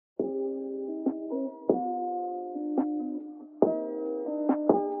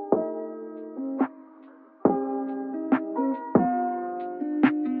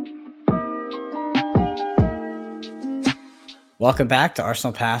Welcome back to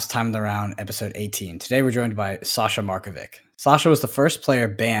Arsenal Pass Time of the Round, episode 18. Today we're joined by Sasha Markovic. Sasha was the first player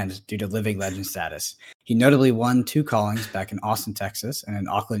banned due to living legend status. He notably won 2 callings back in Austin, Texas, and in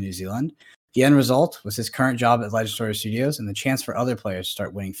Auckland, New Zealand. The end result was his current job at Legend Story Studios and the chance for other players to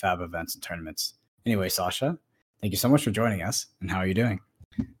start winning FAB events and tournaments. Anyway, Sasha, thank you so much for joining us, and how are you doing?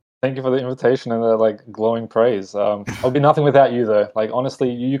 Thank you for the invitation and the glowing praise. I'll be nothing without you, though.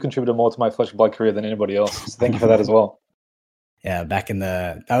 Honestly, you contributed more to my Flesh and Blood career than anybody else. So thank you for that as well. Yeah,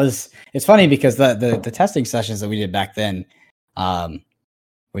 it's funny because the testing sessions that we did back then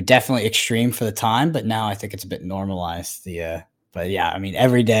were definitely extreme for the time, but now I think it's a bit normalized. But yeah, I mean,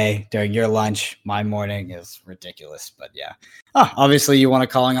 every day during your lunch, my morning is ridiculous. But yeah, obviously you want a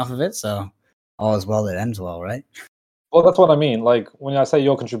calling off of it, so all is well that ends well, right? Well, that's what I mean. When I say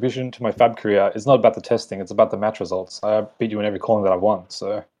your contribution to my FAB career, it's not about the testing; it's about the match results. I beat you in every calling that I won.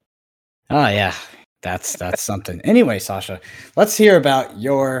 So, yeah. That's something. Anyway, Sasha, let's hear about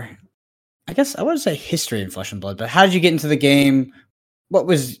your, I guess I wouldn't say history in Flesh and Blood, but how did you get into the game? What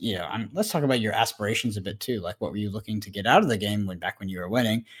was, let's talk about your aspirations a bit too. What were you looking to get out of the game back when you were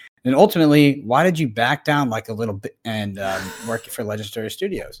winning? And ultimately, why did you back down a little bit and work for Legend Story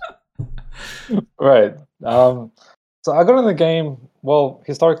Studios? Right. So I got in the game, well,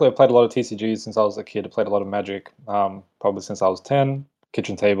 historically I played a lot of TCGs since I was a kid. I played a lot of Magic, probably since I was 10,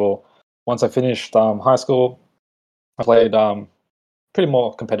 kitchen table. Once I finished high school, I played pretty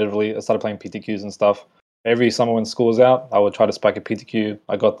more competitively. I started playing PTQs and stuff. Every summer when school was out, I would try to spike a PTQ.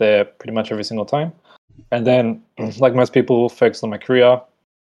 I got there pretty much every single time. And then, like most people, focused on my career,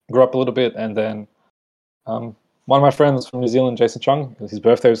 grew up a little bit, and then one of my friends from New Zealand, Jason Chung, his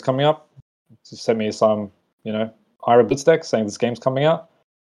birthday was coming up. He sent me some, Ira Blitz deck saying this game's coming out.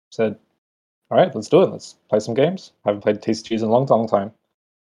 Said, all right, let's do it. Let's play some games. I haven't played TCGs in a long time.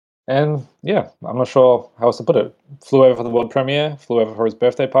 And yeah, I'm not sure how else to put it. Flew over for the world premiere, flew over for his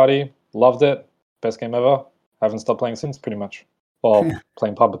birthday party, loved it, best game ever. Haven't stopped playing since, pretty much. Well,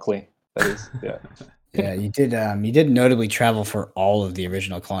 playing publicly, that is. Yeah. Yeah, you did. You did notably travel for all of the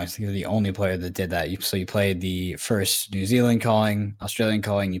original callings. You're the only player that did that. So you played the first New Zealand calling, Australian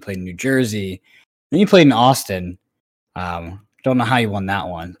calling. You played in New Jersey, then you played in Austin. Don't know how you won that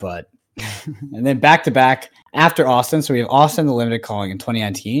one, but and then back to back after Austin. So we have Austin, the limited calling in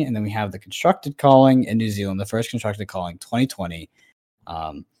 2019, and then we have the constructed calling in New Zealand, the first constructed calling 2020.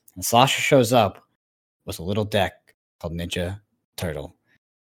 And Sasha shows up with a little deck called Ninja Turtle.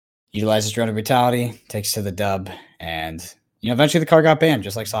 Utilizes Drone of Brutality, takes to the dub, and eventually the card got banned,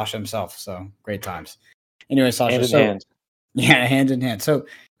 just like Sasha himself. So great times. Anyway, Sasha, hand in hand. So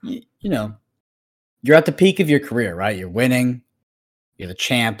you're at the peak of your career, right? You're winning. You're the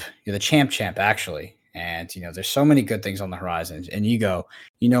champ. You're the champ, actually. And, there's so many good things on the horizon. And you go,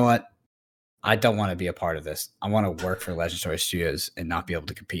 you know what? I don't want to be a part of this. I want to work for Legend Story Studios and not be able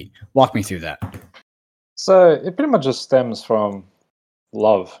to compete. Walk me through that. So it pretty much just stems from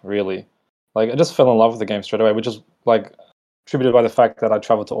love, really. I just fell in love with the game straight away, which is, attributed by the fact that I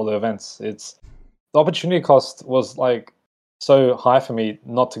traveled to all the events. The opportunity cost was, so high for me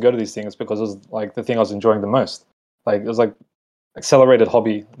not to go to these things because it was, the thing I was enjoying the most. It was, accelerated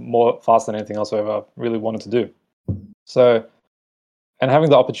hobby more fast than anything else I ever really wanted to do. So, and having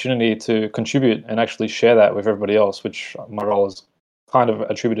the opportunity to contribute and actually share that with everybody else, which my role is kind of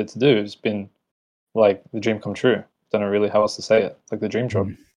attributed to do, has been the dream come true. Don't know really how else to say it. The dream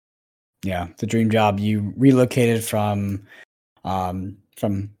job. Yeah, the dream job. You relocated from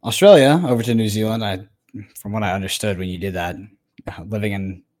Australia over to New Zealand. From what I understood when you did that, living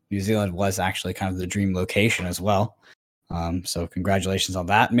in New Zealand was actually kind of the dream location as well. So congratulations on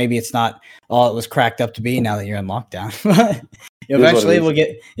that. Maybe it's not all it was cracked up to be now that you're in lockdown. Eventually we'll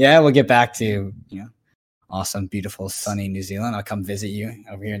get back to, awesome, beautiful, sunny New Zealand. I'll come visit you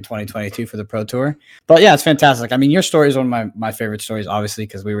over here in 2022 for the Pro Tour. But yeah, it's fantastic. I mean, your story is one of my favorite stories, obviously,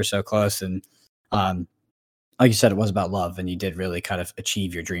 because we were so close. And like you said, it was about love, and you did really kind of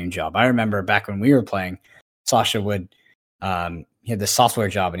achieve your dream job. I remember back when we were playing, Sasha would he had this software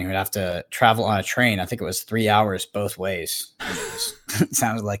job, and he would have to travel on a train. I think it was 3 hours both ways. It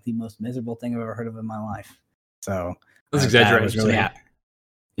sounded like the most miserable thing I've ever heard of in my life. So that's exaggerated. Really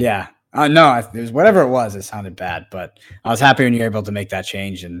yeah. No, it was whatever it was. It sounded bad, but I was happy when you were able to make that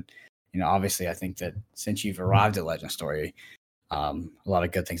change. And obviously, I think that since you've arrived at Legend Story, a lot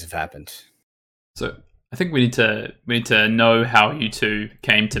of good things have happened. So I think we need to know how you two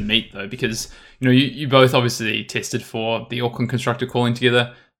came to meet, though, because you both obviously tested for the Auckland Constructed calling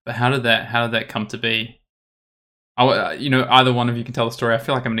together. But how did that come to be? Either one of you can tell the story. I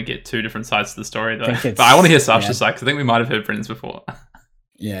feel like I'm going to get 2 different sides to the story, though. But I want to hear Sasha's side, because I think we might have heard Brendan's before.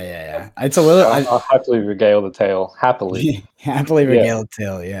 Yeah. It's a little. I'll happily regale the tale. Happily. Happily regale the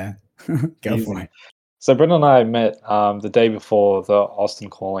tale, yeah. Go Easy. for it. So Brendan and I met the day before the Austin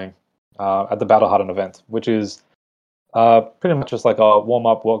Calling at the Battle Hardened event, which is pretty much just like a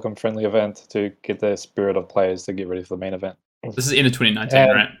warm-up, welcome, friendly event to get the spirit of players to get ready for the main event. This is end of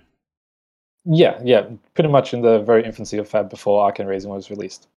 2019, right? Yeah, pretty much in the very infancy of Fab before Arcane Rising was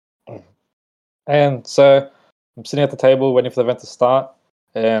released. And so I'm sitting at the table waiting for the event to start,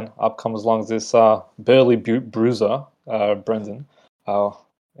 and up comes along this burly bruiser, Brendan.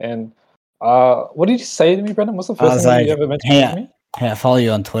 And what did you say to me, Brendan? What's the first thing you ever mentioned to me? Hey, I follow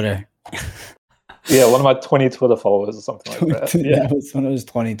you on Twitter. Yeah, one of my 20 Twitter followers or something like that. Yeah, it was one of his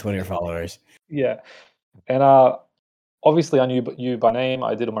 20 Twitter followers. Yeah, and obviously I knew you by name.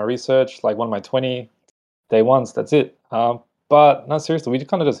 I did all my research, like one of my 20 day ones. That's it. But no, seriously, we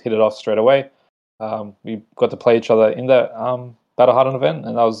kind of just hit it off straight away. We got to play each other in that Battle Hardened event,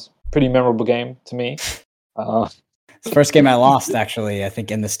 and that was a pretty memorable game to me. It's the first game I lost, actually, I think,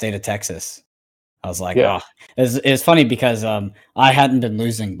 in the state of Texas. I was like, oh. It's funny because I hadn't been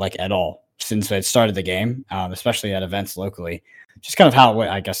losing like at all since I started the game, especially at events locally. Just kind of how it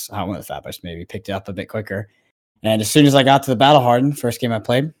went, I guess, how it went with that. I just maybe picked it up a bit quicker. And as soon as I got to the Battle Hardened, first game I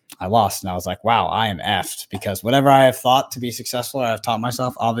played, I lost. And I was like, wow, I am effed, because whatever I have thought to be successful, or I've taught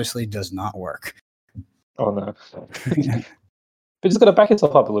myself, obviously does not work. Oh, no. But just got to back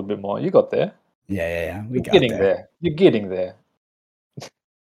yourself up a little bit more. You got there. Yeah. You're getting there. You're getting there.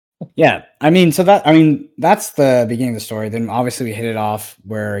 Yeah, that's the beginning of the story. Then obviously we hit it off.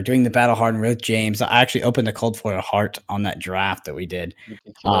 We're doing the Battle Hardened with James. I actually opened the Cold for a Heart on that draft that we did.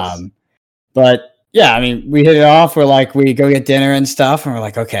 But yeah, we hit it off. We're like, we go get dinner and stuff, and we're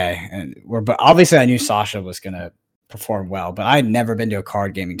like, okay. But obviously I knew Sasha was gonna perform well, but I had never been to a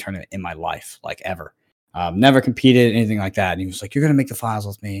card gaming tournament in my life, like ever. Never competed, anything like that. And he was like, "You're gonna make the finals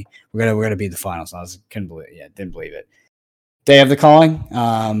with me. We're gonna be the finals." And didn't believe it. Day of the calling,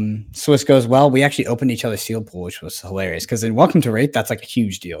 Swiss goes well. We actually opened each other's seal pool, which was hilarious. Because in Welcome to Wraith, that's like a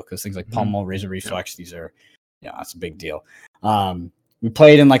huge deal. Because things like Pummel, Razor Reflex, these are, that's a big deal. We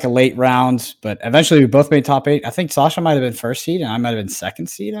played in like a late round, but eventually we both made top 8. I think Sasha might have been first seed, and I might have been second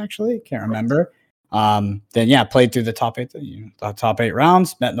seed. Actually, can't remember. Played through the top 8, the top 8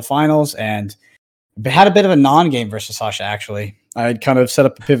 rounds, met in the finals, and had a bit of a non-game versus Sasha. Actually, I had kind of set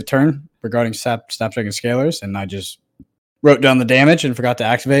up a pivot turn regarding Snapdragon Scalers, and I just wrote down the damage and forgot to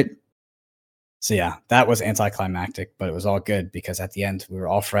activate. So yeah, that was anticlimactic, but it was all good because at the end we were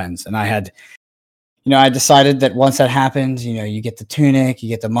all friends. And I had, I decided that once that happened, you get the tunic, you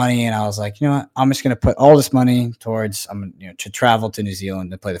get the money, and I was like, you know what, I'm just going to put all this money towards, to travel to New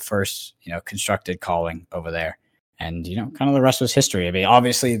Zealand to play the first, constructed calling over there. And, kind of the rest was history.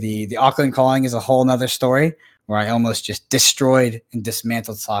 Obviously the Auckland calling is a whole nother story, where I almost just destroyed and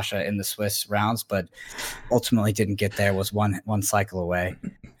dismantled Sasha in the Swiss rounds, but ultimately didn't get there, was one cycle away.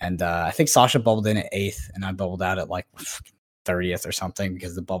 And I think Sasha bubbled in at 8th, and I bubbled out at like 30th or something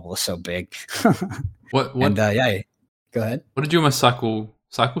because the bubble was so big. What? And, go ahead. What did you almost cycle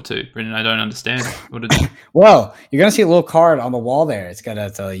to, Brendan? I don't understand. What did Well, you're gonna see a little card on the wall there. It's got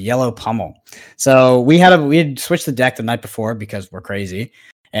a yellow pummel. So we had switched the deck the night before because we're crazy,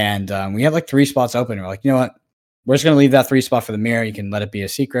 and we had like 3 spots open. We're like, you know what? We're just going to leave that 3 spot for the mirror. You can let it be a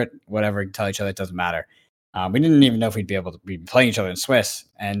secret, whatever. Tell each other it doesn't matter. We didn't even know if we'd be able to be playing each other in Swiss.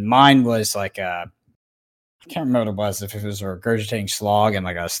 And mine was like I can't remember what it was. If it was a regurgitating slog and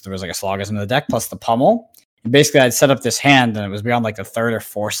there was like a slogism in the deck plus the pummel. And basically, I'd set up this hand, and it was beyond like the 3rd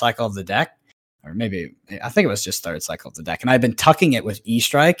or 4th cycle of the deck, or maybe I think it was just 3rd cycle of the deck. And I'd been tucking it with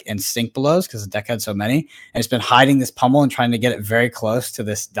E-Strike and Stink Blows because the deck had so many, and it's been hiding this pummel and trying to get it very close to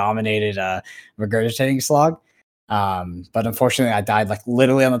this dominated regurgitating slog. But unfortunately, I died like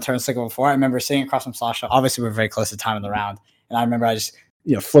literally on the turn cycle before. I remember sitting across from Sasha. Obviously, we're very close to time in the round, and I remember I just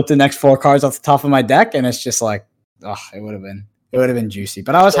flipped the next 4 cards off the top of my deck, and it's just like, it would have been juicy.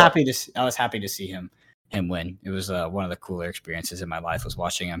 But I was happy to see him win. It was one of the cooler experiences in my life, was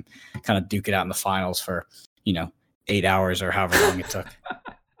watching him kind of duke it out in the finals for 8 hours or however long it took.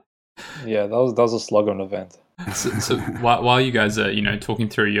 Yeah, that was a slug of an event. So while you guys are talking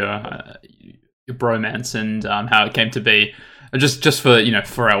through your bromance and how it came to be, just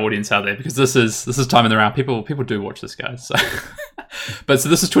for our audience out there, because this is time in the round. People do watch this, guys. So. But so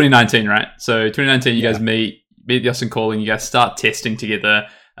this is 2019, right? So 2019, you guys meet the Austin Calling. You guys start testing together.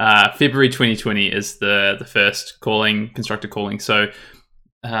 February 2020 is the first constructed calling. So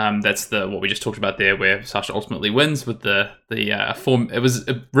that's what we just talked about there, where Sasha ultimately wins with the form. It was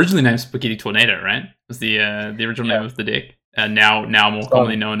originally named Spaghetti Tornado, right? It was the original name of the deck. Now more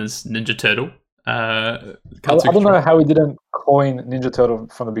commonly known as Ninja Turtle. Uh, I don't know how we didn't coin Ninja Turtle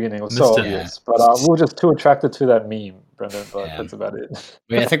from the beginning. It was so obvious, but we were just too attracted to that meme, Brendan. But that's about it.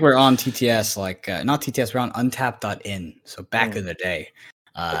 I think we're on TTS, not TTS. We're on Untap.in. So back in the day,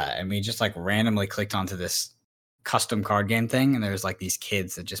 and we just like randomly clicked onto this custom card game thing, and there's like these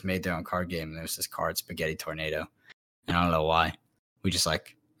kids that just made their own card game. And there's this card Spaghetti Tornado, and I don't know why. We just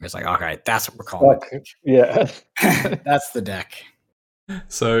like all right, that's what we're calling it. Yeah, that's the deck.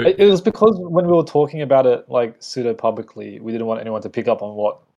 So it was because when we were talking about it like pseudo publicly, we didn't want anyone to pick up on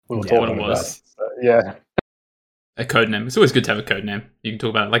what we were talking about. So, yeah, a code name. It's always good to have a code name. You can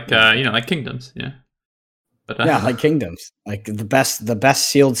talk about it like like Kingdoms. Yeah, but like Kingdoms, like the best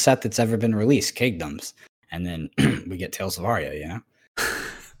sealed set that's ever been released, Kingdoms, and then we get Tales of Aria.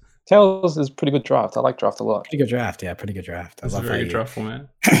 Tales is pretty good draft. I like draft a lot. Pretty good draft, yeah. Pretty good draft. That's a very good draft format.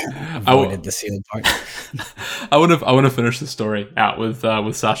 Avoided the sealed part. I want to finish the story out with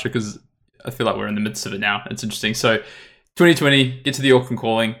Sasha because I feel like we're in the midst of it now. It's interesting. So, 2020, get to the Auckland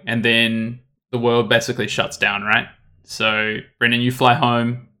Calling, and then the world basically shuts down, right? So, Brendan, you fly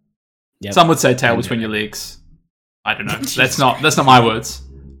home. Yep. Some would say tail between your legs. I don't know. That's not my words.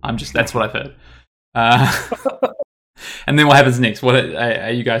 That's what I've heard. And then what happens next? What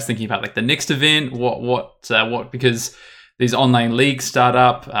are you guys thinking about? Like the next event? What? Because these online leagues start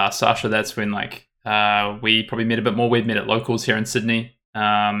up. Sasha, that's when we probably met a bit more. We'd met at locals here in Sydney.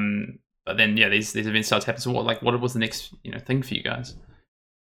 But then these events start to happen. So what was the next thing for you guys?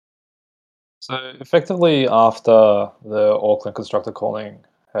 So effectively, after the Auckland Constructor Calling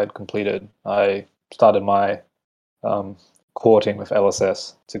had completed, I started my courting with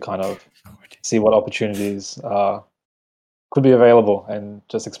LSS to kind of see what opportunities could be available and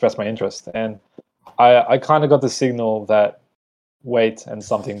just express my interest. And I kind of got the signal that wait and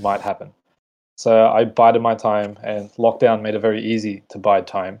something might happen. So I bided my time, and lockdown made it very easy to bide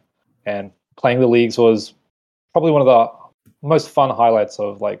time. And playing the leagues was probably one of the most fun highlights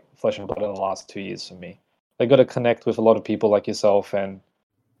of like Flesh and Blood in the last 2 years for me. I got to connect with a lot of people like yourself and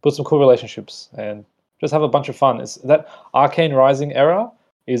build some cool relationships and just have a bunch of fun. It's that Arcane Rising era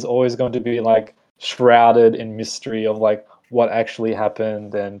is always going to be like shrouded in mystery of like what actually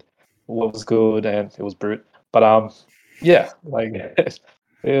happened and what was good, and it was brute. But it was one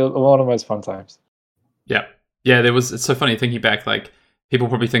of the most fun times. Yeah. It's so funny thinking back. Like people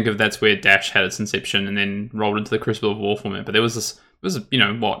probably think of that's where Dash had its inception and then rolled into the Crucible of War format. But there was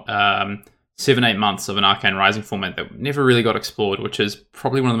 7-8 months of an Arcane Rising format that never really got explored, which is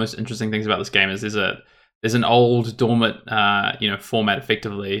probably one of the most interesting things about this game. Is there's an old dormant format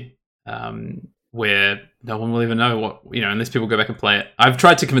effectively. Where no one will even know what, unless people go back and play it. I've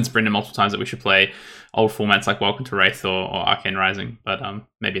tried to convince Brendan multiple times that we should play old formats like Welcome to Wraith or Arcane Rising, but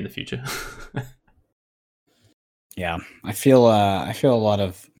maybe in the future. Yeah, I feel a lot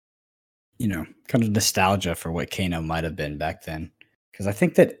of, kind of nostalgia for what Kano might have been back then. Because I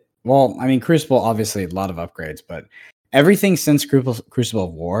think that, Crucible, obviously a lot of upgrades, but everything since Crucible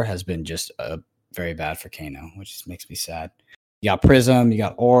of War has been just very bad for Kano, which just makes me sad. You got Prism, you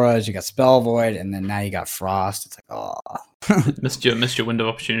got Auras, you got Spell Void, and then now you got Frost. It's like, oh. missed your window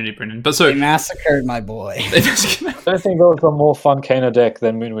of opportunity, Brendan. But so they massacred my boy. I don't think there was a more fun Kano deck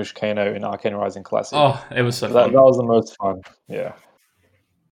than Moonwish Kano in Arcane Rising Classic. Oh, it was so fun. That was the most fun. Yeah.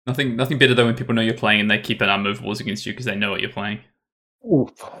 Nothing better than when people know you're playing and they keep an unmovables against you because they know what you're playing. Oof.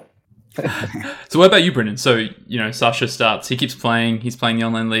 So what about you, Brendan? So, Sasha starts, he keeps playing, he's playing the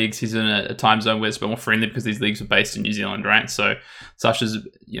online leagues, he's in a time zone where it's a bit more friendly because these leagues are based in New Zealand, right? So Sasha's,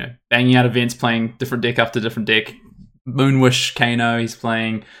 banging out events, playing different deck after different deck. Moonwish Kano, he's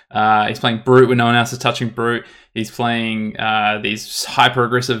playing Brute when no one else is touching Brute. He's playing these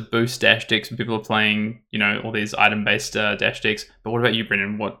hyper-aggressive boost dash decks when people are playing, all these item-based dash decks. But what about you,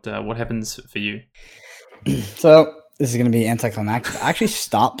 Brendan? What happens for you? So this is going to be anticlimactic. I actually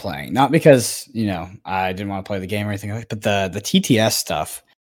stopped playing, not because I didn't want to play the game or anything like that, but the TTS stuff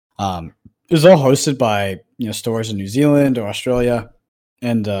is all hosted by stores in New Zealand or Australia,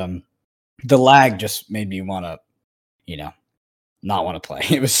 and the lag just made me want to not want to play.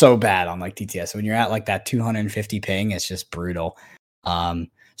 It was so bad on like TTS. When you're at like that 250 ping, it's just brutal. So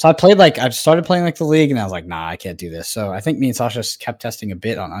I started playing like the league, and I was like, nah, I can't do this. So I think me and Sasha kept testing a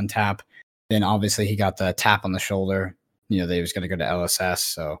bit on Untap. Then obviously he got the tap on the shoulder, that he was going to go to LSS.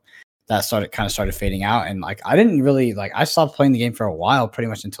 So that started fading out. And like, I didn't really I stopped playing the game for a while, pretty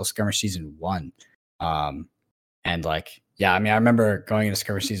much until Skirmish Season 1. And like, yeah, I remember going into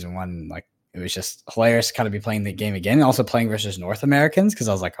Skirmish Season 1, like it was just hilarious to kind of be playing the game again and also playing versus North Americans. Cause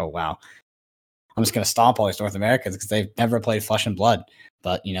I was like, oh wow, I'm just going to stomp all these North Americans because they've never played Flesh and Blood.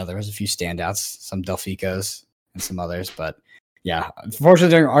 But there was a few standouts, some Delphicos and some others, but yeah,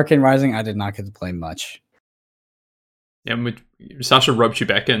 unfortunately during Arcane Rising, I did not get to play much. Yeah, and Sasha roped you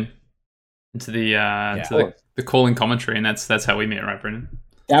back into the calling commentary, and that's how we met, right, Brendan?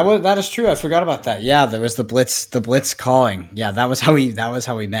 That is true. I forgot about that. Yeah, there was the Blitz calling. Yeah, that was how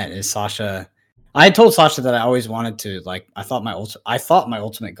we met. Is Sasha? I had told Sasha that I always wanted to I thought my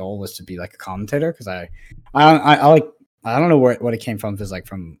ultimate goal was to be like a commentator because I don't know what it came from. If it's like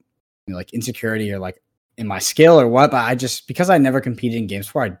from like insecurity or like in my skill or what, but I just because I never competed in games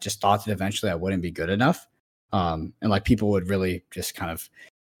before, I just thought that eventually I wouldn't be good enough, and like people would really just kind of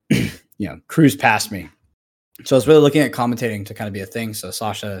cruise past me. So I was really looking at commentating to kind of be a thing. So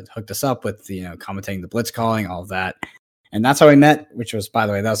Sasha hooked us up with commentating the Blitz calling, all of that. And that's how we met, which was, by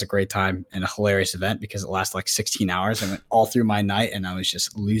the way, that was a great time and a hilarious event because it lasted like 16 hours and went all through my night and I was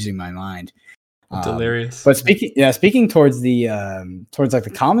just losing my mind. Delirious. But speaking towards the towards like the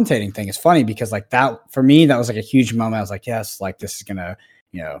commentating thing, it's funny because like that for me, that was like a huge moment. I was like, yes, like this is gonna,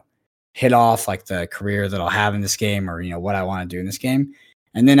 hit off like the career that I'll have in this game or what I want to do in this game.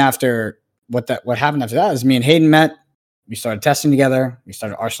 And then after what happened after that is me and Hayden met. We started testing together. We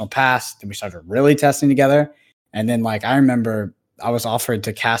started Arsenal Pass. Then we started really testing together. And then like I remember I was offered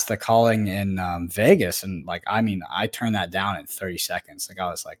to cast the calling in Vegas, and I turned that down in 30 seconds. Like I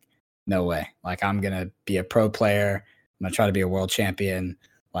was like, no way. Like I'm gonna be a pro player. I'm gonna try to be a world champion.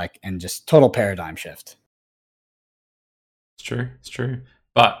 Like and just total paradigm shift. It's true.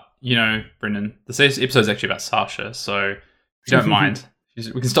 But Brendan, this episode's actually about Sasha, so if you don't mind.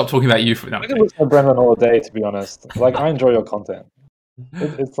 We can stop talking about you for now. I could listen to Brendan all day, to be honest. Like, I enjoy your content.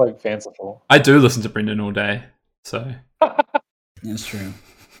 It's like fanciful. I do listen to Brendan all day, so it's true.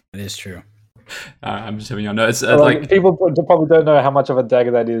 It is true. I'm just having you on note. It's like people probably don't know how much of a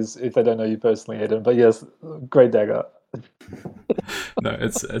dagger that is if they don't know you personally, Hayden. But yes, great dagger. No,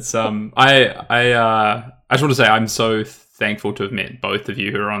 it's I just want to say I'm so thankful to have met both of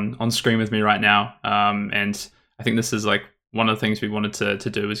you who are on screen with me right now. And I think this is like one of the things we wanted to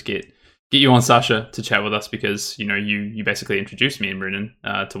do is get you on, Sasha, to chat with us because you basically introduced me and Brendan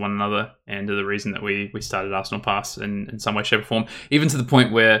to one another and the reason that we started Arsenal Pass in some way, shape, or form. Even to the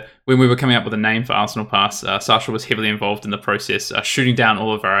point where when we were coming up with a name for Arsenal Pass, Sasha was heavily involved in the process, shooting down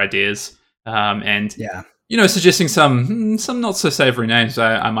all of our ideas and suggesting some not so savoury names.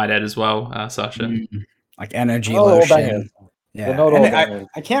 I might add as well, Sasha, like Energy Lotion. Yeah,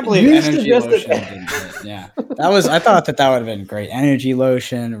 I can't believe Energy Lotion didn't hit. Yeah, I thought that would have been great. Energy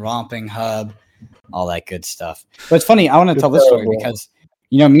Lotion, Romping Hub, all that good stuff. But it's funny. I want to tell this story because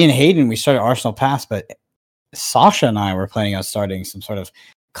me and Hayden, we started Arsenal Pass, but Sasha and I were planning on starting some sort of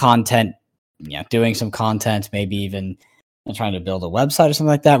content. Doing some content, maybe even trying to build a website or something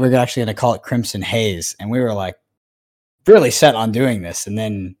like that. We're actually going to call it Crimson Haze, and we were like really set on doing this, and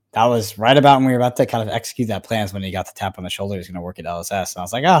then. That was right about when we were about to kind of execute that plan is when he got the tap on the shoulder. He was going to work at LSS. And I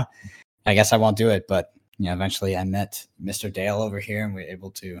was like, I guess I won't do it. But eventually I met Mr. Dale over here and we were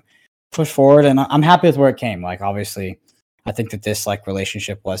able to push forward. And I'm happy with where it came. Like, obviously, I think that this like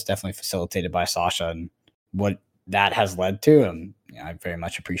relationship was definitely facilitated by Sasha and what that has led to. And I very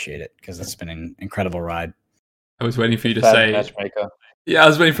much appreciate it because it's been an incredible ride. I was waiting for you to say matchmaker. Yeah, I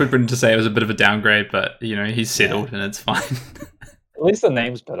was waiting for Brendan to say it was a bit of a downgrade, but he's settled and it's fine. At least the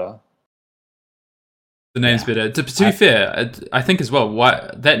name's better. The name's better. To be fair, I think as well,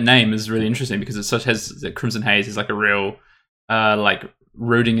 why that name is really interesting because Crimson Haze is like a real, like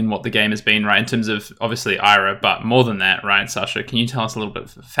rooting in what the game has been, right? In terms of obviously Ira, but more than that, right, Sasha? Can you tell us a little bit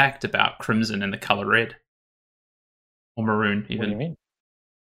of a fact about Crimson and the color red or maroon? Even. What do you mean?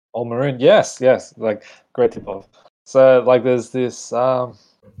 Oh, maroon. Yes. Like great tip off. So like, there's this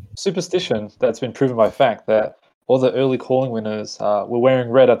superstition that's been proven by fact that. All the early calling winners were wearing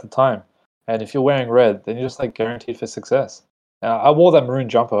red at the time. And if you're wearing red, then you're just like guaranteed for success. I wore that maroon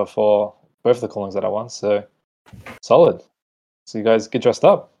jumper for both of the callings that I won, so solid. So you guys get dressed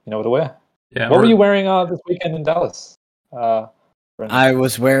up. You know what to wear. Yeah. What were you wearing this weekend in Dallas? I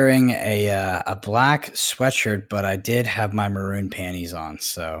was wearing a black sweatshirt, but I did have my maroon panties on,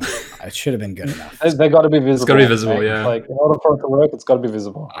 so it should have been good enough. They got to be visible. It's got to be visible, right? yeah. Like in order for it to work, it's got to be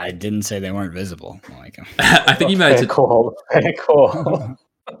visible. I didn't say they weren't visible. I think you made it. Cool.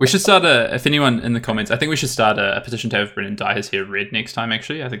 We should start if anyone in the comments, I think we should start a petition to have Brendan dye his hair red next time.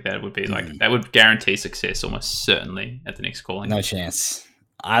 Actually, I think that would be that would guarantee success almost certainly at the next calling. No chance.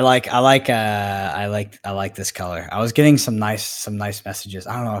 I like this color. I was getting some nice messages.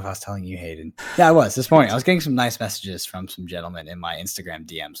 I don't know if I was telling you, Hayden. Yeah, I was this morning. I was getting some nice messages from some gentlemen in my Instagram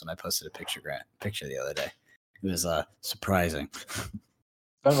DMs when I posted a picture the other day. It was surprising.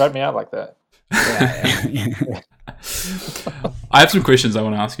 Don't write me out like that. Yeah. I have some questions I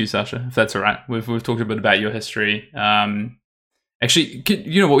want to ask you, Sasha, if that's all right. We've talked a bit about your history. Actually,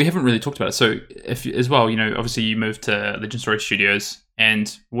 you know what? We haven't really talked about it. So, if as well, you know, obviously you moved to Legend Story Studios,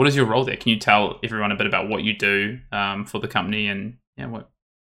 and what is your role there? Can you tell everyone a bit about what you do for the company and what?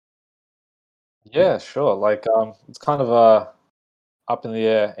 Yeah, sure. Like, it's kind of a up in the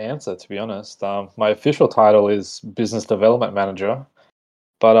air answer, to be honest. My official title is business development manager,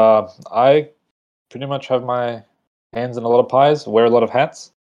 but I pretty much have my hands in a lot of pies, wear a lot of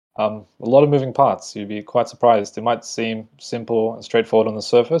hats, a lot of moving parts. You'd be quite surprised. It might seem simple and straightforward on the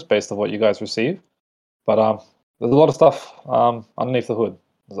surface based on what you guys receive, but there's a lot of stuff underneath the hood.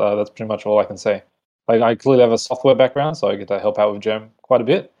 That's pretty much all I can say. Like, I clearly have a software background, so I get to help out with Gem quite a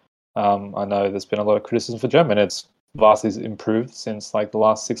bit. I know there's been a lot of criticism for Gem, and it's vastly improved since like the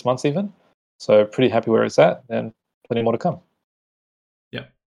last 6 months even. So pretty happy where it's at, and plenty more to come.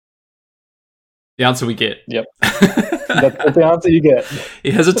 Yep. The answer we get. Yep. That's the answer you get.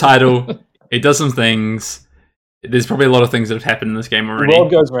 He has a title. He does some things. There's probably a lot of things that have happened in this game already. The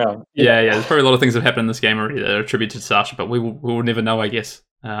world goes round. Yeah. There's probably a lot of things that have happened in this game already that are attributed to Sasha, but we will never know, I guess.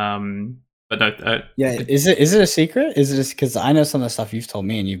 But no. Is it a secret? Is it just because I know some of the stuff you've told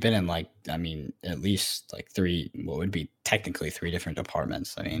me, and you've been in like, I mean, at least like what would be technically 3 different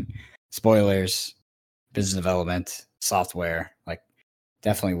departments. I mean, spoilers, business development, software, like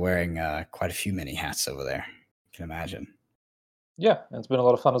definitely wearing quite a few many hats over there. I can imagine. Yeah, and it's been a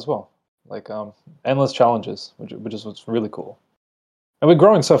lot of fun as well. Like endless challenges, which is what's really cool. And we're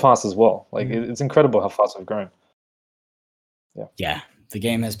growing so fast as well. Like it's incredible how fast we've grown. Yeah. The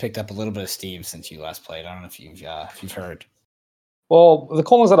game has picked up a little bit of steam since you last played. I don't know if you've heard. Well, the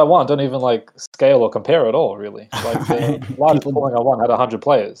callings that I won don't even like scale or compare at all, really. Like the largest calling I won had 100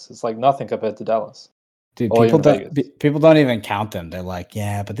 players. It's like nothing compared to Dallas. Dude, people don't even count them. They're like,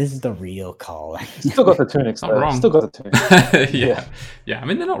 yeah, but this is the real call. Still got the tunics. Not wrong. Still got the tunics. Yeah. I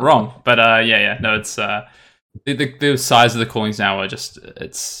mean, they're not wrong, but no, it's the size of the callings now are just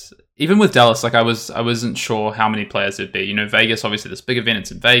it's. Even with Dallas, like I wasn't sure how many players there'd be. You know, Vegas, obviously this big event,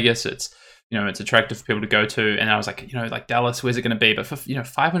 it's in Vegas. It's, you know, it's attractive for people to go to. And I was like, you know, like Dallas, where's it going to be? But for, you know,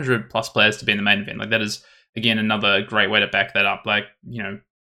 500 plus players to be in the main event, like that is, again, another great way to back that up. Like, you know,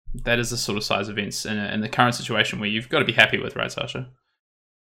 that is the sort of size events in the current situation where you've got to be happy with, right, Sasha?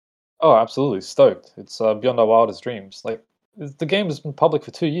 Oh, absolutely. Stoked. It's beyond our wildest dreams. Like, the game has been public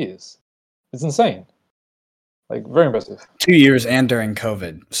for 2 years. It's insane. Like, very impressive. 2 years and during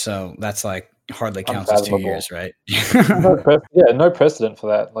COVID. So that's like hardly counts as 2 years, right? No precedent for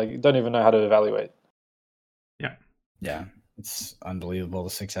that. Like, you don't even know how to evaluate. Yeah. It's unbelievable the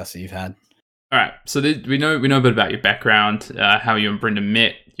success that you've had. All right. So we know a bit about your background, how you and Brendan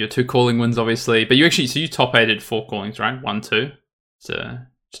met, your 2 calling wins, obviously. But you top 8'd 4 callings, right? 1, 2. So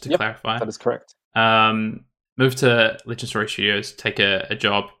just to clarify. That is correct. Moved to Legend Story Studios, take a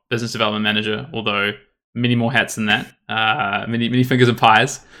job, business development manager, although many more hats than that, many fingers and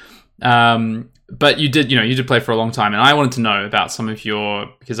pies. But you did play for a long time, and I wanted to know about some of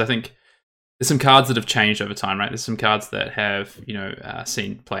because I think there's some cards that have changed over time, right? There's some cards that have,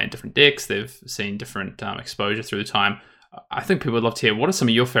 seen play in different decks. They've seen different exposure through the time. I think people would love to hear, what are some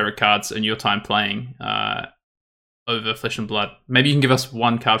of your favorite cards in your time playing over Flesh and Blood? Maybe you can give us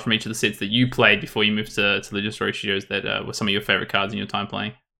one card from each of the sets that you played before you moved to Legend Story Studios that were some of your favorite cards in your time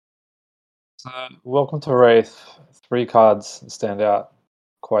playing. Welcome to Wraith. 3 cards stand out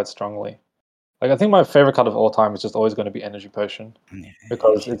quite strongly. Like, I think my favorite card of all time is just always going to be Energy Potion,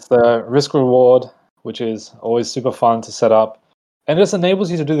 because it's the risk reward, which is always super fun to set up, and it just enables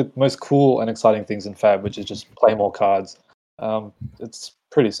you to do the most cool and exciting things in Fab, which is just play more cards. It's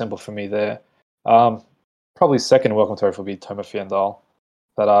pretty simple for me there. Probably second Welcome to Wraith would be Toma Fiendal.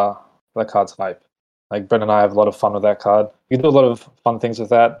 That card's hype. Like, Brendan and I have a lot of fun with that card. You can do a lot of fun things with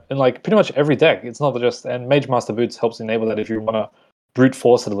that in like pretty much every deck. It's not just, and Mage Master Boots helps enable that if you want to brute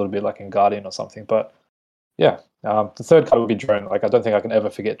force it a little bit, like in Guardian or something. But yeah, the third card would be Drone. Like, I don't think I can ever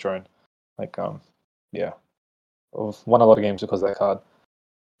forget Drone. Like, I've won a lot of games because of that card.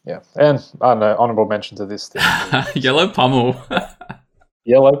 Yeah, and I don't know, honorable mention to this thing. Yellow Pummel.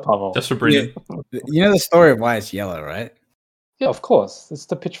 Yellow Pummel. Just for Brendan. You know the story of why it's yellow, right? Yeah, of course. It's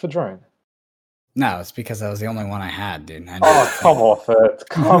the pitch for Drone. No, it's because that was the only one I had, dude. Come off it.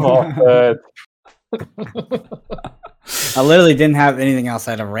 Come off it. I literally didn't have anything else.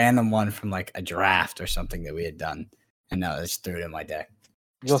 I had a random one from like a draft or something that we had done. And no, I just threw it in my deck.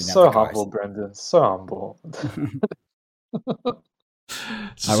 You're so humble, Brendan. So humble.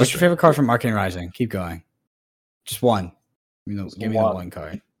 What's your favorite card from Arcane Rising? Keep going. Just one. Give me the one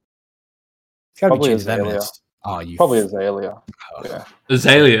card. It's gotta be changed that minute. Probably Azalea. Oh. Yeah.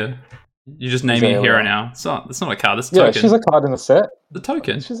 Azalea. You're just naming a hero now. It's not a card. It's a token. Yeah, she's a card in the set. The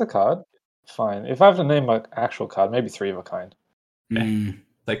token. She's a card. Fine. If I have to name an actual card, maybe 3 of a kind.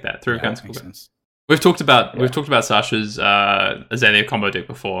 Like that. 3 of Guns. Makes sense. We've talked about Sasha's Azalea combo deck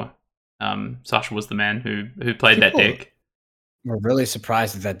before. Sasha was the man who played that deck. We're really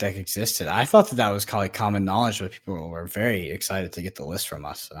surprised that deck existed. I thought that was probably common knowledge, but people were very excited to get the list from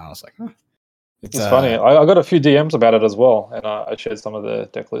us. And I was like, huh. It's funny. I got a few DMs about it as well, and I shared some of the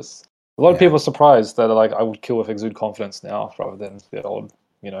deck lists. A lot of people are surprised that like I would kill with Exude Confidence now rather than the old,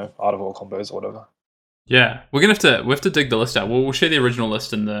 Art of All combos or whatever. Yeah, we have to dig the list out. We'll share the original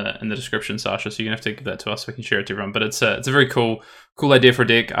list in the description, Sasha. So you're gonna have to give that to us so we can share it to everyone. But it's a very cool idea for a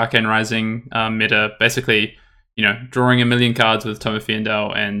deck. Arcane Rising meta, basically, drawing 1 million cards with Tome of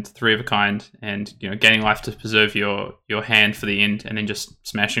Fiendel and 3 of a kind, and gaining life to preserve your hand for the end, and then just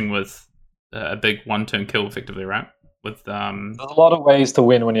smashing with a big 1-turn kill, effectively, right? With there's a lot of ways to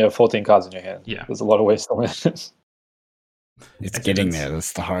win when you have 14 cards in your hand. Yeah, there's a lot of ways to win. It's getting there.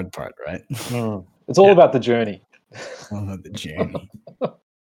 That's the hard part, right? It's all about the journey. All about the journey.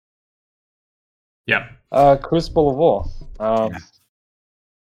 Yeah. Crucible of War.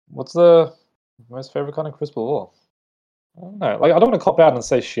 What's the most favorite kind of Crucible of War? I don't know. Like, I don't want to cop out and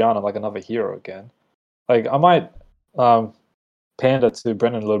say Shiana like another hero again. Like, I might pander to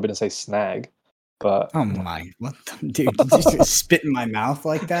Brennan a little bit and say Snag, but oh my, what the, dude? Did you just spit in my mouth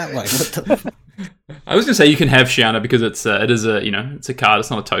like that? Like, what the? I was gonna say you can have Shiana because it is a it's a card.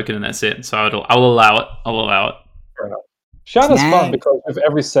 It's not a token in that set, so I'll allow it. Fair enough. Shiana's fun because with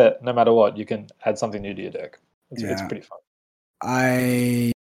every set, no matter what, you can add something new to your deck. It's pretty fun.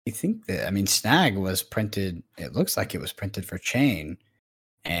 I think that Snag was printed. It looks like it was printed for Chain,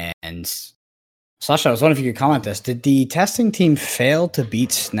 and Sasha, I was wondering if you could comment this. Did the testing team fail to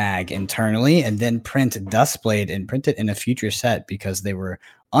beat Snag internally and then print Dustblade and print it in a future set because they were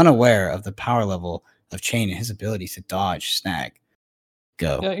unaware of the power level of Chain and his ability to dodge Snag?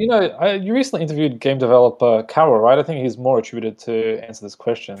 Go. Yeah, you recently interviewed game developer Carol, right? I think he's more attributed to answer this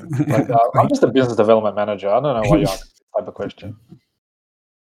question. Like, I'm just a business development manager. I don't know why you asked this type of question.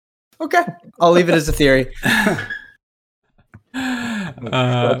 Okay, I'll leave it as a theory.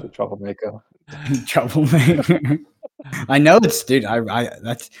 Troublemaker. Troublemaker. I know it's, dude.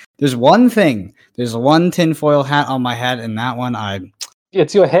 There's one thing. There's one tinfoil hat on my head, and that one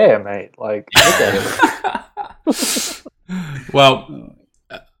it's your hair, mate. Like, look at it. Well,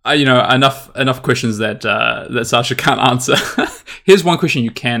 enough questions that Sasha can't answer. Here's one question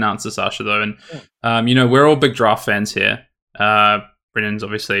you can answer, Sasha, though, and we're all big draft fans here. Brennan's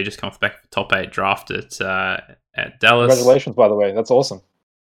obviously just come off the back of the top 8 draft at Dallas. Congratulations, by the way. That's awesome.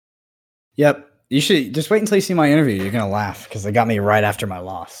 Yep. You should just wait until you see my interview. You're gonna laugh because they got me right after my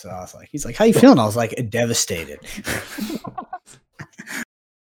loss. So I was like, he's like, "How you feeling?" I was like, devastated.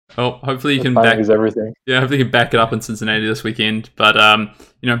 Well, hopefully you can back everything. Yeah, hopefully you can back it up in Cincinnati this weekend. But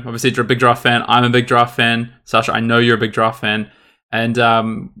obviously you're a big draft fan. I'm a big draft fan. Sasha, I know you're a big draft fan. And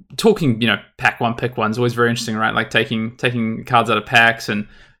talking, pack one, pick one is always very interesting, right? Like taking cards out of packs, and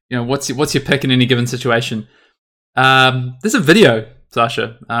what's your pick in any given situation. There's a video,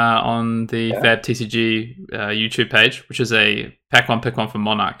 Sasha, on the Fab TCG YouTube page, which is a pack one, pick one for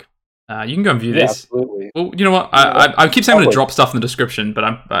Monarch. You can go and view this. Absolutely. Well, you know what? I keep saying I'm going to drop stuff in the description, but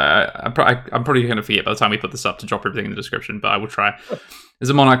I'm probably going to forget by the time we put this up to drop everything in the description. But I will try. There's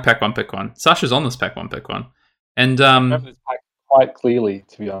a Monarch pack one, pick one. Sasha's on this pack one, pick one, and I remember this pack quite clearly,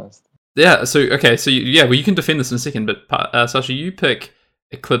 to be honest. Yeah. So okay. So you can defend this in a second, but Sasha, you pick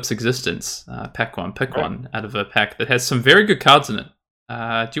Eclipse Existence, pack one, pick one out of a pack that has some very good cards in it.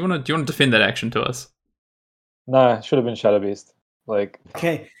 Do you want to defend that action to us? No, it should have been Shadow Beast. Like,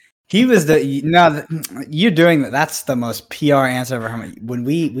 okay. He was you're doing that. That's the most PR answer ever. When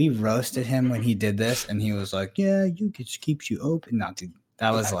we roasted him when he did this, and he was like, "Yeah, you just keeps you open." No, dude,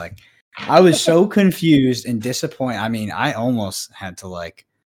 that was like, I was so confused and disappointed. I almost had to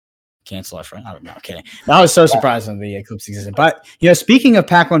cancel our friend. I'm not kidding. I was so surprised when the Eclipse existed. But speaking of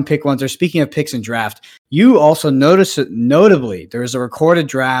pack one, pick ones, or speaking of picks and draft, you also notably there is a recorded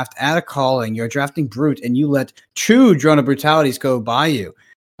draft at a calling. You're drafting Brute, and you let 2 Drone of Brutalities go by you.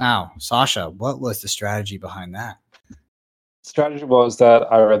 Now, Sasha, what was the strategy behind that? Strategy was that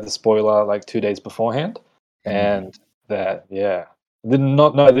I read the spoiler 2 days beforehand, and that did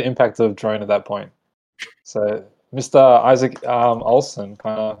not know the impact of Drone at that point. So Mr. Isaac Olsen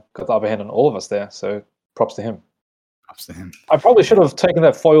kind of got the upper hand on all of us there. So props to him. Props to him. I probably should have taken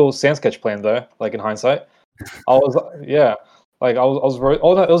that foil sand sketch plan though. In hindsight, I was it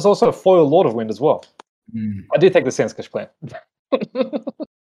was also a foil Lord of Wind as well. I did take the sand sketch plan.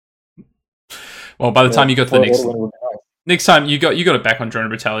 Well, by the time you got to the next time you got it back on Drone of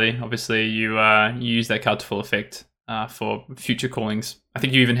Brutality. Obviously, you used that card to full effect for future callings. I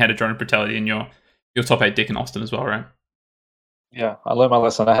think you even had a Drone of Brutality in your top 8 deck in Austin as well, right? Yeah, I learned my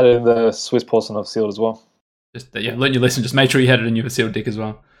lesson. I had it in the Swiss portion of sealed as well. Just learn your lesson. Just make sure you had it in your sealed deck as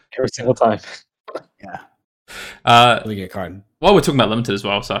well. Every single time. Yeah. Really good card. While we're talking about limited as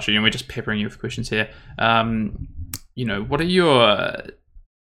well, Sasha, we're just peppering you with questions here. What are your...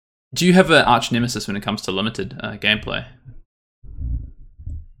 Do you have an arch nemesis when it comes to limited gameplay?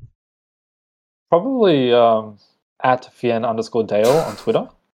 Probably at Fien_Dale on Twitter.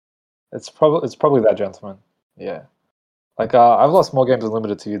 It's probably that gentleman. Yeah. Like I've lost more games in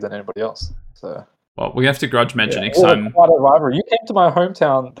limited to you than anybody else. So well, we have to grudge match next time. Quite a rivalry. You came to my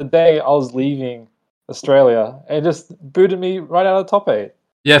hometown the day I was leaving Australia and just booted me right out of the top 8.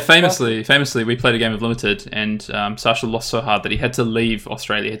 Yeah, famously, we played a game of limited, and Sasha lost so hard that he had to leave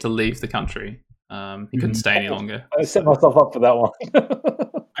Australia. He had to leave the country. He couldn't stay any longer. I set myself up for that one.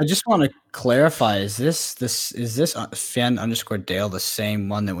 I just want to clarify: is this Fien_Dale the same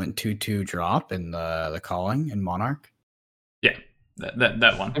one that went 2/2 drop in the calling in Monarch? Yeah,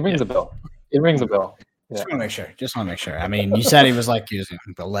 that one. It rings a bell. It rings a bell. Yeah. Just want to make sure. I mean, you said he was like using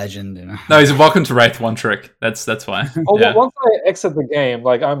the legend. No, he's a welcome to Wraith one trick. That's why. Well, once I exit the game,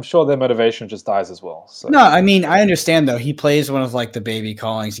 like I'm sure their motivation just dies as well. So. No, I mean I understand though. He plays one of like the baby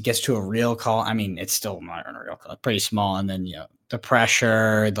callings. He gets to a real call. I mean, it's still not a real call. Pretty small, and then the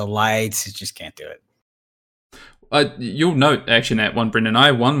pressure, the lights. It just can't do it. You'll note actually that one, Brendan.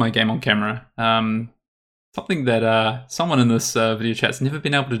 I won my game on camera. Something that someone in this video chat's never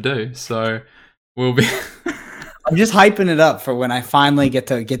been able to do. So. We'll be. I'm just hyping it up for when I finally get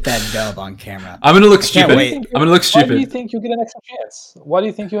that dub on camera. I'm gonna look stupid. I'm gonna look stupid. Why do you think you'll get an extra chance? Why do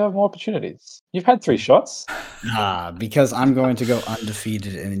you think you have more opportunities? You've had 3 shots. Because I'm going to go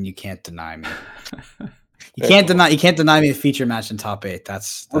undefeated, and then you can't deny me. You can't deny me a feature match in top 8.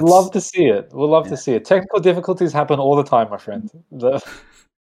 That's... We'd love to see it. We'd love to see it. Technical difficulties happen all the time, my friend.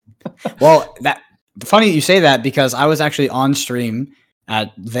 Well, funny you say that because I was actually on stream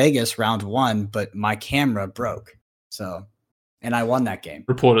at Vegas round 1, but my camera broke. So, and I won that game.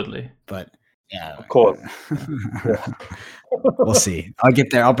 Reportedly. But yeah. Of course. We'll see. I'll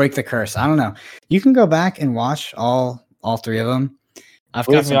get there. I'll break the curse. I don't know. You can go back and watch all 3 of them.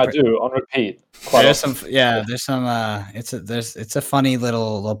 Believe me, I do on repeat. There's some it's a funny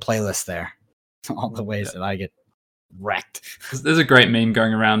little playlist there. All the ways that I get wrecked. There's a great meme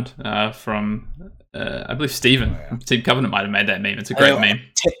going around from I believe Steven from Team Covenant might have made that meme. It's a great meme.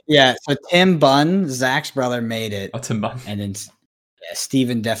 So Tim Bunn, Zach's brother, made it. Oh, Tim Bunn. And then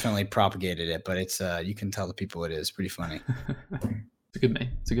Steven definitely propagated it, but it's you can tell the people it is pretty funny. It's a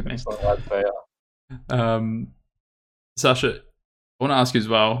good meme. Sasha, I want to ask you as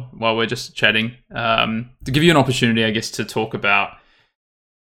well, while we're just chatting, to give you an opportunity, I guess, to talk about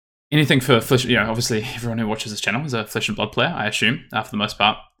anything for Flesh. Obviously, everyone who watches this channel is a Flesh and Blood player, I assume, for the most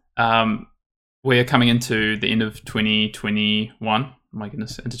part. We're coming into the end of 2021. Oh my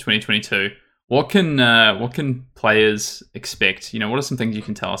goodness, into 2022. What can players expect? What are some things you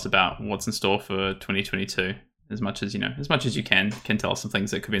can tell us about what's in store for 2022? As much as you can tell us some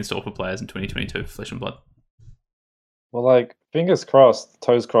things that could be in store for players in 2022 for Flesh and Blood. Well, like fingers crossed,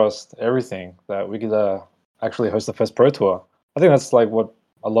 toes crossed, everything that we could actually host the first Pro Tour. I think that's like what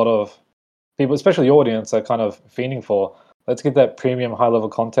a lot of people, especially the audience, are kind of fiending for. Let's get that premium high-level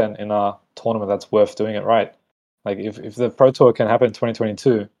content in a tournament that's worth doing it right. Like, if the Pro Tour can happen in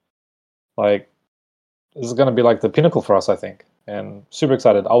 2022, like, this is going to be like the pinnacle for us, I think. And super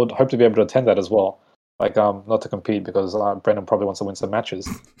excited. I would hope to be able to attend that as well. Like, not to compete because Brendan probably wants to win some matches.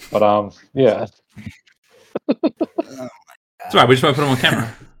 But, yeah. That's right, we just want to put him on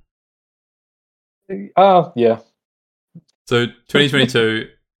camera. Yeah. So, 2022,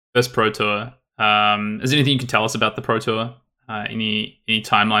 first Pro Tour. Is there anything you can tell us about the Pro Tour? Any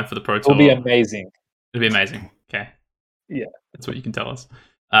timeline for the Pro Tour? It'll be amazing. It'll be amazing. Okay. Yeah. That's what you can tell us.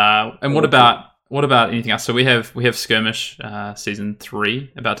 And what about anything else? So we have Skirmish season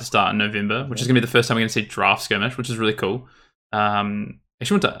 3 about to start in November, which is going to be the first time we're going to see Draft Skirmish, which is really cool.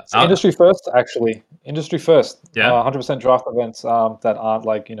 Industry first, actually. Industry first. Yeah. 100% draft events that aren't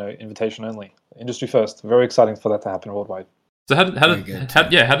like invitation only. Industry first. Very exciting for that to happen worldwide. So how did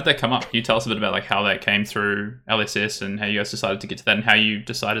that come up? Can you tell us a bit about like how that came through LSS and how you guys decided to get to that and how you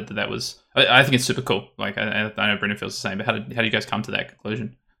decided that was? I think it's super cool. Like I know Brendan feels the same, but how do you guys come to that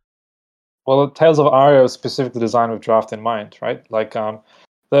conclusion? Well, Tales of Aria was specifically designed with draft in mind, right? Like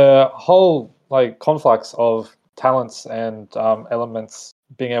the whole like conflux of talents and elements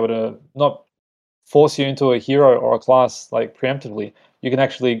being able to not force you into a hero or a class like preemptively. You can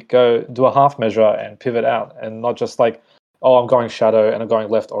actually go do a half measure and pivot out, and not just like, oh, I'm going shadow and I'm going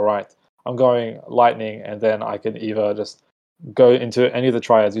left or right. I'm going lightning, and then I can either just go into any of the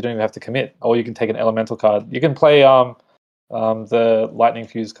triads. You don't even have to commit, or you can take an elemental card. You can play the Lightning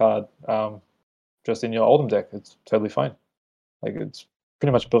Fuse card just in your Oldhim deck. It's totally fine. Like it's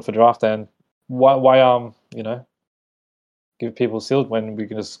pretty much built for draft. And why give people sealed when we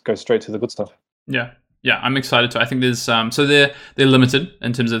can just go straight to the good stuff? Yeah, I'm excited too. I think there's so they're limited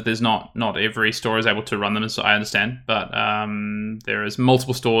in terms of there's not every store is able to run them, as I understand, but there is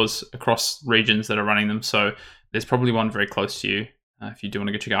multiple stores across regions that are running them. So there's probably one very close to you if you do want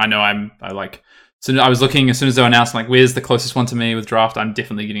to go check it out. I know So I was looking as soon as they announced, like, where's the closest one to me with draft. I'm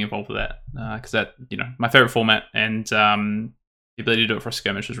definitely getting involved with that because that my favorite format, and the ability to do it for a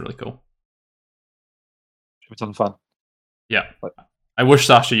skirmish is really cool. Should be something fun. Yeah. I wish,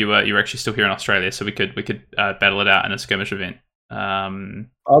 Sasha, you were actually still here in Australia, so we could battle it out in a skirmish event. I'd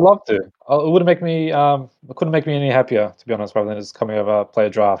love to. It wouldn't make me. It couldn't make me any happier, to be honest, rather than just coming over, play a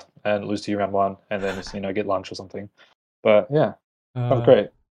draft, and lose to you round one, and then just get lunch or something. But yeah, sounds great.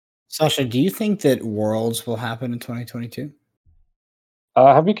 Sasha, do you think that Worlds will happen in 2022?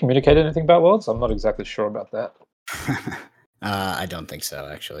 Have we communicated anything about Worlds? I'm not exactly sure about that. I don't think so,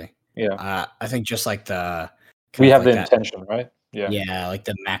 actually. Yeah. I think just like we have the intention, right? Yeah, like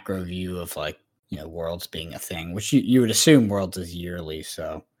the macro view of like Worlds being a thing, which you would assume Worlds is yearly.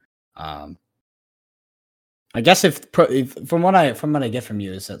 So, I guess if from what I get from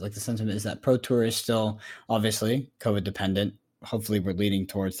you is that like the sentiment is that Pro Tour is still obviously COVID dependent. Hopefully, we're leading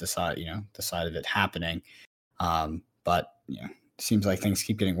towards the side of it happening. But it seems like things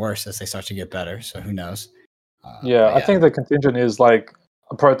keep getting worse as they start to get better. So who knows? I think the contingent is like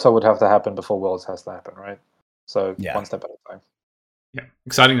a Pro Tour would have to happen before Worlds has to happen, right? So one step at a time. Yeah,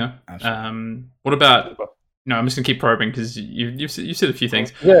 exciting though. What about? No, I'm just gonna keep probing because you've said a few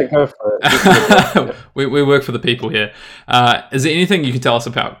things. Yeah, go for it. we work for the people here. Is there anything you can tell us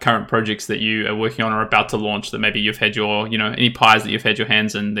about current projects that you are working on or about to launch that maybe you've had your any pies that you've had your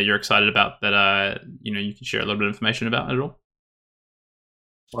hands in that you're excited about that you can share a little bit of information about at all?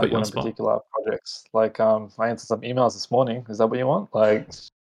 Like one particular projects. Like I answered some emails this morning. Is that what you want? Like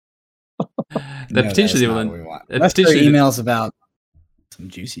that potentially what we want. Let's do emails about some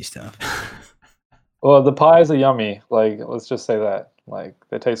juicy stuff. Well, the pies are yummy. Like, let's just say that. Like,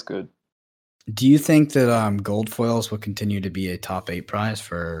 they taste good. Do you think that gold foils will continue to be a top 8 prize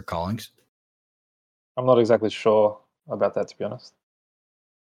for callings? I'm not exactly sure about that, to be honest.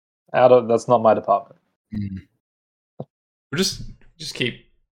 That's not my department. We'll just keep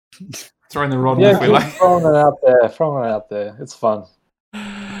throwing the rod. Yeah, throwing it out there. It's fun.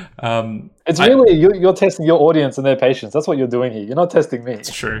 It's really you're testing your audience and their patience. That's what you're doing here. You're not testing me.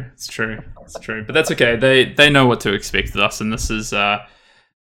 It's true. But that's okay. They know what to expect with us, and this is I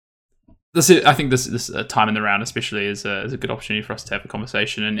think this time in the round especially is a good opportunity for us to have a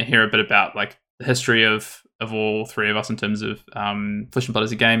conversation and hear a bit about like the history of all three of us in terms of Flesh and Blood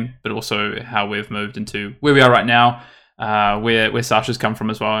as a game, but also how we've moved into where we are right now, where Sasha's come from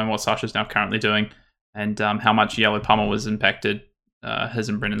as well, and what Sasha's now currently doing, and how much Yellow Pummel was impacted his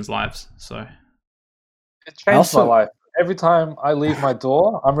and Brennan's lives. So it changed my life. Every time I leave my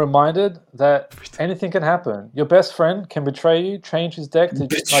door, I'm reminded that anything can happen. Your best friend can betray you, change his deck to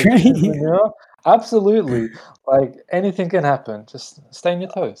absolutely. Like anything can happen. Just stay on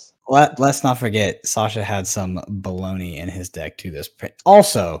your toes. Let's not forget, Sasha had some baloney in his deck to this.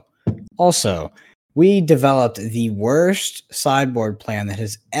 Also, we developed the worst sideboard plan that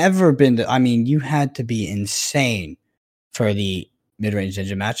has ever been. You had to be insane for the mid-range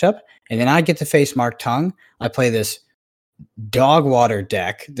ninja matchup, and then I get to face Mark Tung. I play this dog water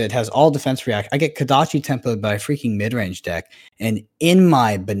deck that has all defense react. I get Kodachi tempoed by a freaking mid-range deck, and in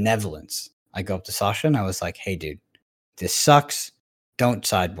my benevolence, I go up to Sasha and I was like, "Hey, dude, this sucks. Don't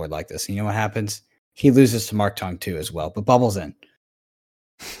sideboard like this." And you know what happens? He loses to Mark Tung too as well, but Bubble's in.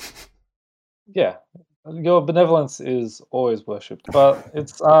 Yeah, your benevolence is always worshipped, but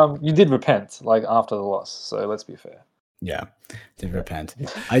it's you did repent like after the loss, so let's be fair. Yeah, did repent.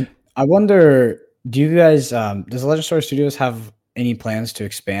 I wonder, do you guys does Legend Story Studios have any plans to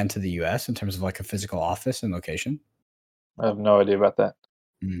expand to the US in terms of like a physical office and location? I have no idea about that.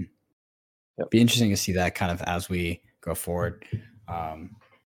 Yep. Be interesting to see that kind of as we go forward.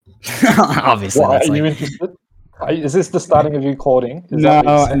 Obviously, are you interested? Is this the starting of you courting? No,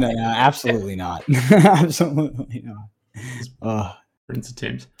 absolutely not. Absolutely not. Prince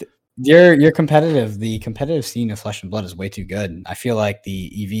attempts. You're competitive. The competitive scene of Flesh and Blood is way too good. I feel like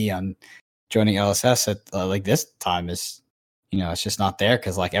the EV on joining LSS at like this time is, it's just not there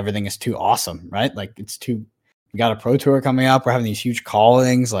because like everything is too awesome, right? Like we got a Pro Tour coming up. We're having these huge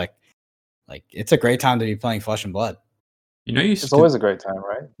callings. Like it's a great time to be playing Flesh and Blood. It's always a great time,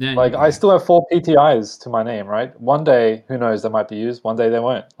 right? Yeah, I still have 4 PTIs to my name, right? One day, who knows, they might be used. One day they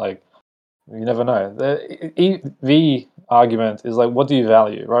won't. Like, you never know. The EV argument is like, what do you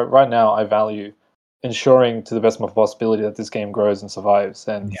value? Right now, I value ensuring to the best of my possibility that this game grows and survives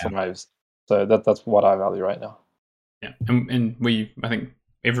and thrives. So that's what I value right now. Yeah, and I think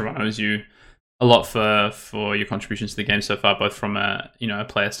everyone owes you a lot for your contributions to the game so far, both from a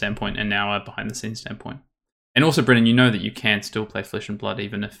player standpoint and now a behind the scenes standpoint. And also, Brendan, you know that you can still play Flesh and Blood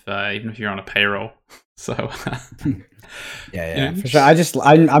even if you're on a payroll. So yeah, for sure.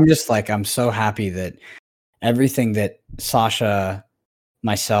 I'm so happy that everything that Sasha,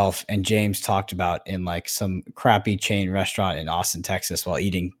 myself, and James talked about in like some crappy chain restaurant in Austin, Texas, while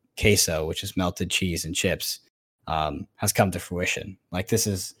eating queso, which is melted cheese and chips, has come to fruition. Like this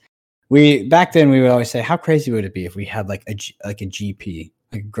is. Back then we would always say, how crazy would it be if we had like a GP,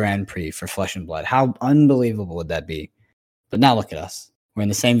 like a Grand Prix for Flesh and Blood? How unbelievable would that be? But now look at us. We're in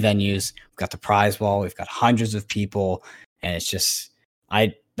the same venues. We've got the prize wall. We've got hundreds of people, and it's just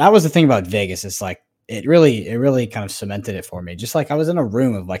that was the thing about Vegas. It's like it really kind of cemented it for me. Just like I was in a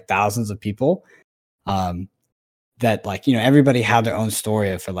room of like thousands of people, that like everybody had their own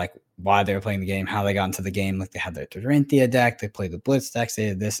story for like why they were playing the game, how they got into the game. Like they had their Dorinthia deck, they played the Blitz decks, they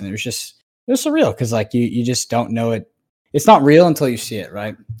did this, and it was surreal because like you just don't know it. It's not real until you see it,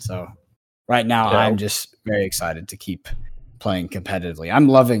 right? So right now I'm just very excited to keep playing competitively. I'm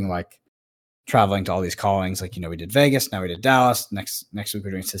loving like traveling to all these callings. Like we did Vegas, now we did Dallas. Next week we're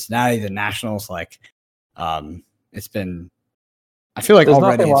doing Cincinnati, the Nationals. Like it's been. I feel like there's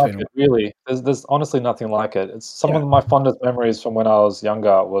already nothing it's like been. It, really, there's honestly nothing like it. It's some of my fondest memories from when I was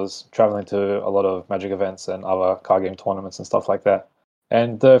younger was traveling to a lot of Magic events and other card game tournaments and stuff like that.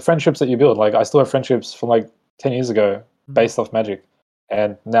 And the friendships that you build, like I still have friendships from like 10 years ago based off Magic.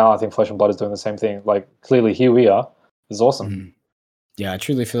 And now I think Flesh and Blood is doing the same thing. Like clearly here we are. It's awesome. Mm-hmm. Yeah, I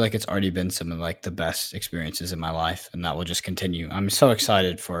truly feel like it's already been some of like the best experiences in my life, and that will just continue. I'm so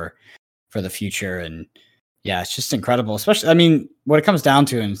excited for the future, and yeah, it's just incredible. Especially, I mean, what it comes down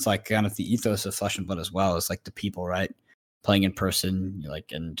to, and it's like kind of the ethos of Flesh and Blood as well, is like the people, right? Playing in person,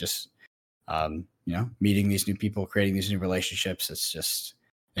 like, and just meeting these new people, creating these new relationships. It's just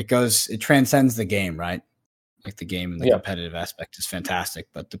it transcends the game, right? Like the game and the competitive aspect is fantastic,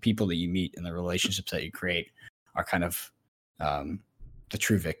 but the people that you meet and the relationships that you create are kind of the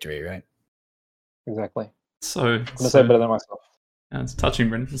true victory, right? Exactly. So I'm gonna say it better than myself. It's touching,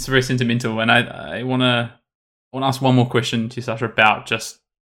 Brendan. It's very sentimental, and I want to ask one more question to Sasha about just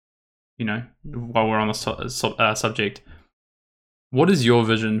while we're on the subject. What is your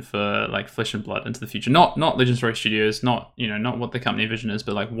vision for like Flesh and Blood into the future? Not Legends Story Studios, not what the company vision is,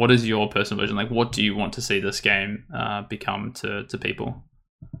 but like what is your personal vision? Like what do you want to see this game become to people?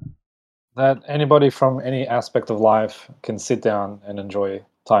 That anybody from any aspect of life can sit down and enjoy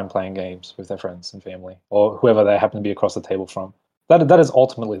time playing games with their friends and family, or whoever they happen to be across the table from. That is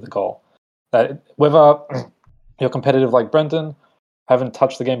ultimately the goal. That whether you're competitive like Brendan, haven't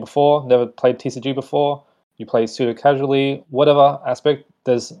touched the game before, never played TCG before, you play pseudo casually, whatever aspect,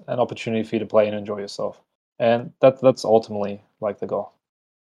 there's an opportunity for you to play and enjoy yourself, and that's ultimately like the goal.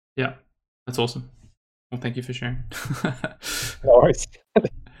 Yeah, that's awesome. Well, thank you for sharing. No worries.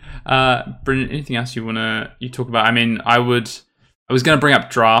 Brendan, anything else you talk about? I mean, I was going to bring up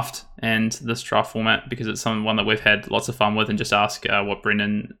draft and this draft format because it's one that we've had lots of fun with, and just ask what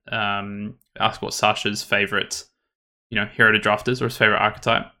Brendan ask what Sasha's favorite hero to draft is, or his favorite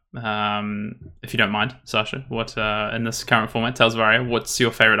archetype. If you don't mind, Sasha, what in this current format, Tales of Aria, what's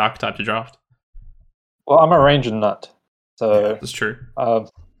your favorite archetype to draft? Well, I'm a ranger nut, so that's true.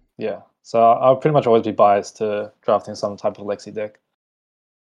 Yeah, so I'll pretty much always be biased to drafting some type of Lexi deck.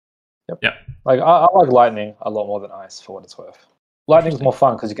 Yep. Like I like lightning a lot more than ice, for what it's worth. Lightning's more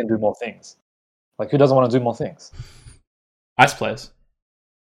fun because you can do more things. Like who doesn't want to do more things? Ice players.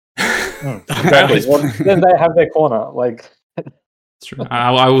 Exactly. Well, then they have their corner. Like it's true.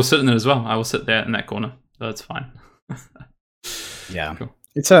 I will sit in it as well. I will sit there in that corner. So it's fine. Yeah. Cool.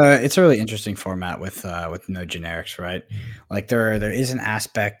 It's a really interesting format with no generics, right? Like there is an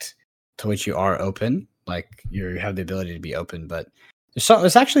aspect to which you are open, like you have the ability to be open, but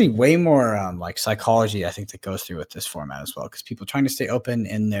there's actually way more like psychology, I think, that goes through with this format as well, because people are trying to stay open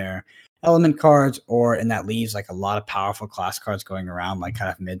in their element cards, and that leaves like a lot of powerful class cards going around, like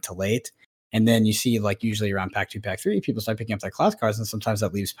kind of mid to late. And then you see like usually around pack 2, pack 3, people start picking up their class cards, and sometimes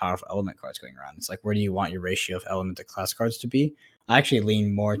that leaves powerful element cards going around. It's like, where do you want your ratio of element to class cards to be? I actually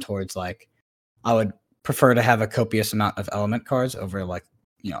lean more towards like, I would prefer to have a copious amount of element cards over like,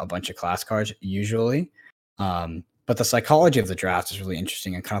 a bunch of class cards usually. But the psychology of the draft is really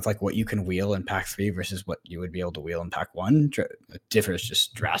interesting, and kind of like what you can wheel in pack 3 versus what you would be able to wheel in pack 1 differs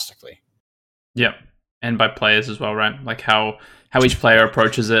just drastically. Yeah. and by players as well, right? Like how each player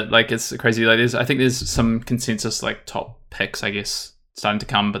approaches it. Like it's crazy. Like I think there's some consensus like top picks, I guess, starting to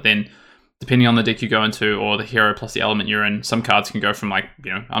come, but then depending on the deck you go into or the hero plus the element you're in, some cards can go from like,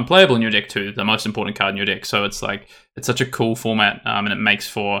 unplayable in your deck to the most important card in your deck. So it's like, it's such a cool format, and it makes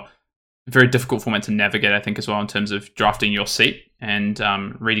for a very difficult format to navigate, I think, as well, in terms of drafting your seat and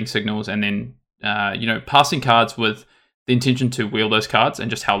reading signals, and then, passing cards with the intention to wheel those cards, and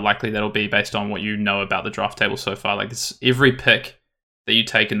just how likely that'll be based on what you know about the draft table so far. Like every pick that you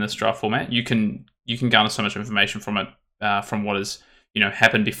take in this draft format, you can garner so much information from it, from what is,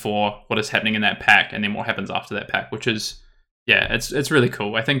 happened before, what is happening in that pack, and then what happens after that pack, which is, it's really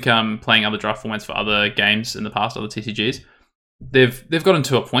cool. I think playing other draft formats for other games in the past, other TCGs, they've gotten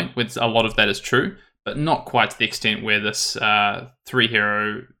to a point where a lot of that is true, but not quite to the extent where this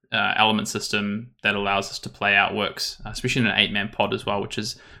 3-hero element system that allows us to play out works, especially in an 8-man pod as well, which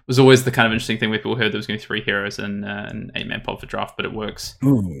was always the kind of interesting thing where people heard there was going to be 3 heroes in an 8-man pod for draft, but it works.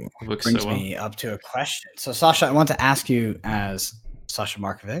 Ooh, it works brings so well. me up to a question. So Sasha, I want to ask you as Sasha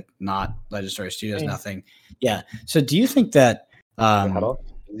Markovic, not Legendary Studios, nothing. Yeah. So do you think that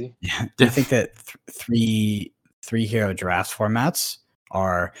do you think that 3-hero draft formats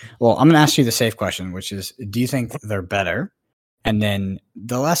are, well, I'm going to ask you the safe question, which is, do you think they're better? And then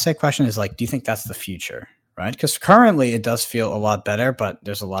the last safe question is like, do you think that's the future, right? Because currently it does feel a lot better, but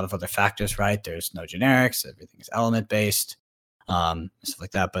there's a lot of other factors, right? There's no generics, everything is element based, stuff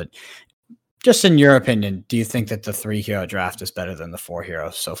like that. But just in your opinion, do you think that the 3-hero draft is better than the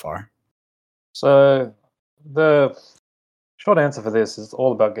 4-hero so far? So the short answer for this is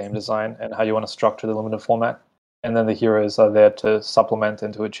all about game design and how you want to structure the limited format. And then the heroes are there to supplement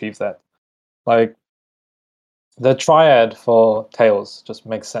and to achieve that. Like the triad for Tails just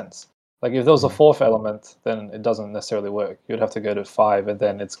makes sense. Like if there was a 4th element, then it doesn't necessarily work. You'd have to go to 5, and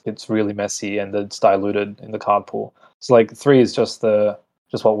then it's really messy and it's diluted in the card pool. So like 3 is just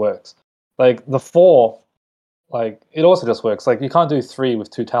what works. Like the 4, like it also just works. Like you can't do 3 with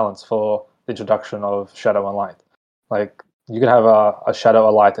 2 talents for the introduction of Shadow and Light. Like you could have a Shadow,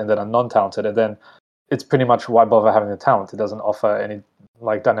 a Light, and then a non-talented, and then it's pretty much why bother having the talent. It doesn't offer any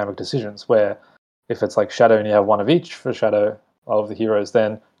like dynamic decisions. Where if it's like Shadow and you have 1 of each for Shadow of the heroes,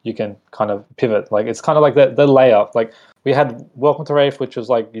 then you can kind of pivot. Like it's kind of like the layup. Like we had Welcome to Wraith, which was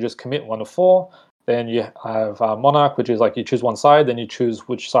like you just commit 1 of 4. Then you have Monarch, which is like you choose one side, then you choose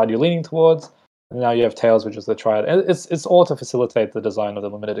which side you're leaning towards. And now you have Tails, which is the triad. And it's all to facilitate the design of the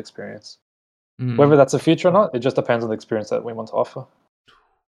limited experience. Whether that's a feature or not, it just depends on the experience that we want to offer.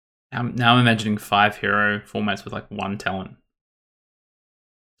 Now I'm imagining 5-hero formats with like 1 talent.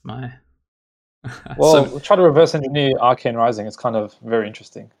 Well, we'll try to reverse engineer Arcane Rising. It's kind of very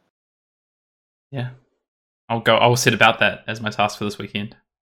interesting. Yeah. I'll set about that as my task for this weekend.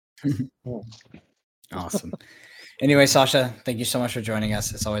 Awesome. Anyway, Sasha, thank you so much for joining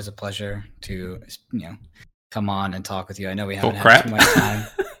us. It's always a pleasure to come on and talk with you. I know we haven't had too much time.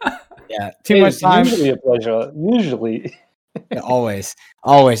 Yeah, too much time. Usually a pleasure. Usually. Yeah, always.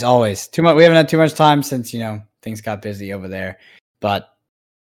 Too much. We haven't had too much time since things got busy over there. But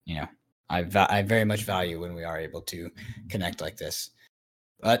I very much value when we are able to connect like this.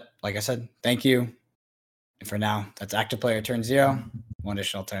 But like I said, thank you. And for now, that's active player turn 0. 1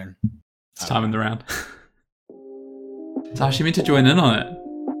 additional turn. It's time in the round. Sasha, you meant to join in on it.